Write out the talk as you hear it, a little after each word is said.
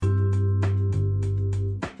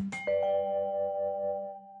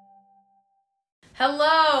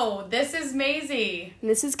Hello, this is Maisie. And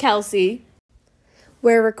this is Kelsey.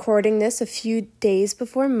 We're recording this a few days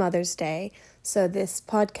before Mother's Day, so this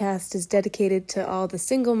podcast is dedicated to all the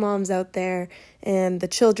single moms out there and the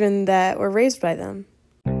children that were raised by them.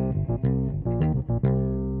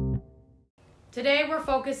 Today we're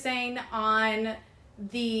focusing on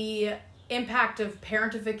the impact of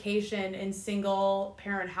parentification in single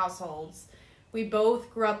parent households. We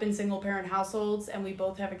both grew up in single parent households and we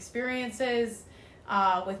both have experiences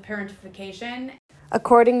with parentification.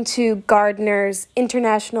 According to Gardner's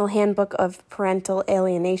International Handbook of Parental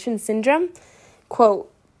Alienation Syndrome, quote,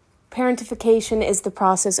 parentification is the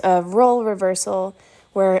process of role reversal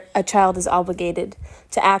where a child is obligated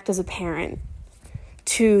to act as a parent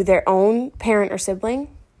to their own parent or sibling.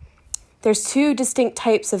 There's two distinct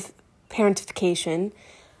types of parentification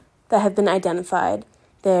that have been identified.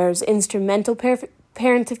 There's instrumental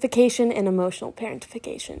parentification and emotional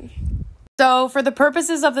parentification. So for the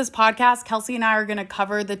purposes of this podcast, Kelsey and I are going to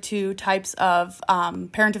cover the two types of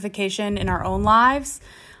parentification in our own lives.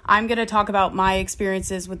 I'm going to talk about my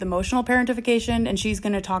experiences with emotional parentification, and she's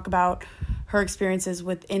going to talk about her experiences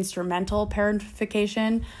with instrumental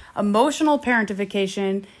parentification. Emotional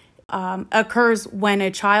parentification occurs when a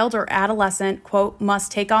child or adolescent, quote,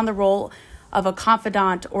 must take on the role of a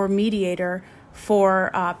confidant or mediator for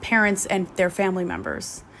parents and their family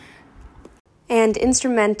members. And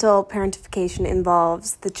instrumental parentification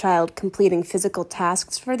involves the child completing physical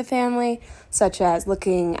tasks for the family, such as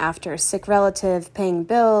looking after a sick relative, paying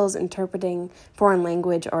bills, interpreting foreign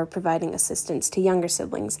language, or providing assistance to younger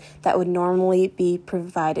siblings that would normally be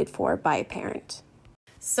provided for by a parent.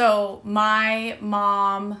 So my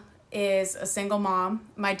mom is a single mom.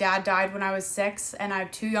 My dad died when I was 6, and I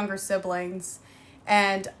have 2 younger siblings.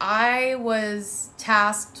 And I was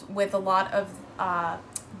tasked with a lot of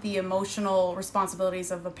the emotional responsibilities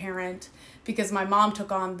of a parent because my mom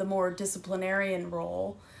took on the more disciplinarian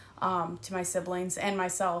role to my siblings and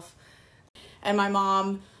myself. And my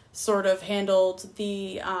mom sort of handled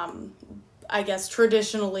the,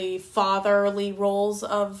 traditionally fatherly roles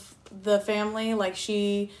of the family. Like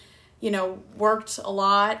she, worked a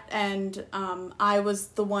lot, and I was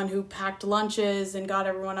the one who packed lunches and got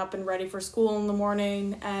everyone up and ready for school in the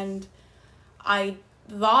morning. And I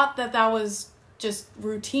thought that was just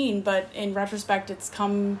routine, but in retrospect,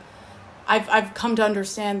 I've come to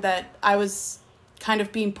understand that I was kind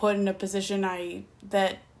of being put in a position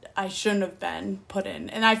that I shouldn't have been put in.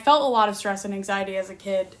 And I felt a lot of stress and anxiety as a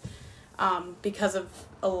kid because of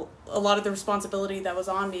a lot of the responsibility that was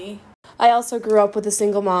on me. I also grew up with a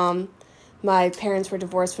single mom. My parents were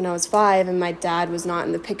divorced when I was 5, and my dad was not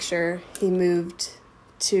in the picture. He moved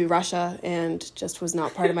to Russia and just was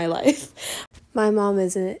not part of my life. My mom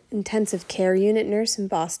is an intensive care unit nurse in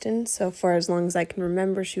Boston, so for as long as I can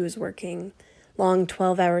remember, she was working long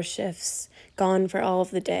 12-hour shifts, gone for all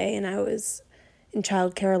of the day, and I was in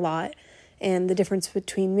childcare a lot. And the difference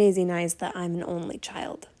between Maisie and I is that I'm an only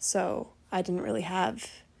child, so I didn't really have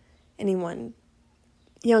anyone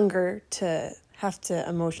younger to have to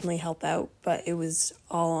emotionally help out, but it was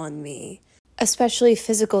all on me. Especially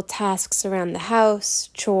physical tasks around the house,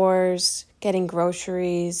 chores, getting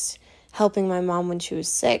groceries, helping my mom when she was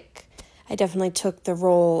sick. I definitely took the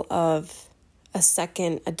role of a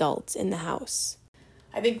second adult in the house.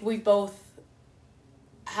 I think we both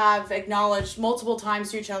have acknowledged multiple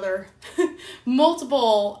times to each other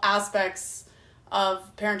multiple aspects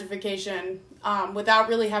of parentification without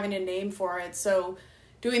really having a name for it. So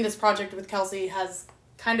doing this project with Kelsey has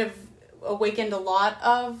kind of awakened a lot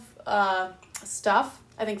of stuff,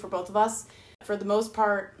 I think, for both of us. For the most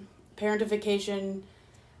part, parentification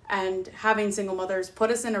and having single mothers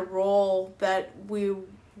put us in a role that we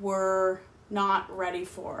were not ready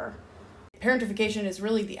for. Parentification is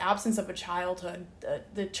really the absence of a childhood.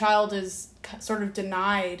 The child is sort of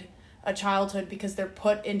denied a childhood because they're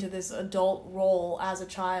put into this adult role as a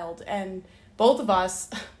child. And both of us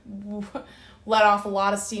let off a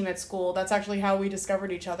lot of steam at school. That's actually how we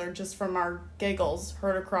discovered each other, just from our giggles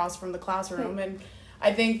heard across from the classroom. And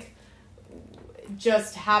I think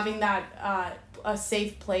just having that a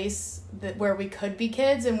safe place where we could be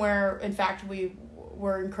kids and where, in fact, we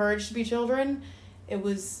were encouraged to be children, it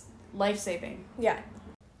was life-saving. Yeah,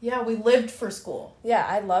 we lived for school. Yeah,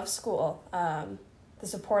 I love school. The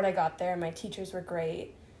support I got there, my teachers were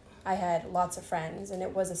great. I had lots of friends, and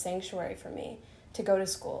it was a sanctuary for me to go to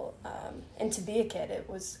school. And to be a kid, it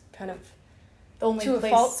was kind of the only to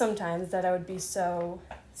place... a fault sometimes that I would be so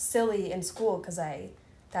silly in school because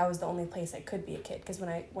that was the only place I could be a kid. Because when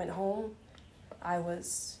I went home, I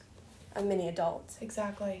was a mini adult.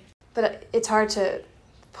 Exactly. But it's hard to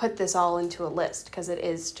put this all into a list because it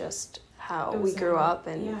is just how It we was grew sad. up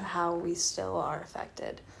and Yeah. how we still are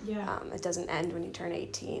affected. Yeah. It doesn't end when you turn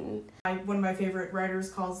 18. One of my favorite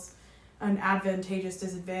writers calls an advantageous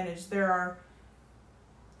disadvantage. There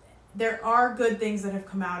are good things that have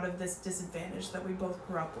come out of this disadvantage that we both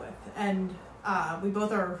grew up with, and we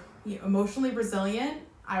both are emotionally resilient,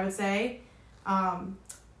 I would say.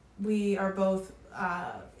 We are both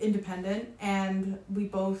independent, and we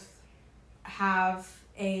both have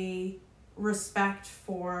a respect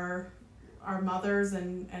for our mothers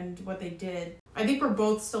and what they did. I think we're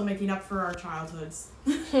both still making up for our childhoods.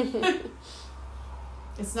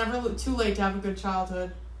 It's never too late to have a good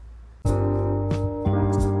childhood.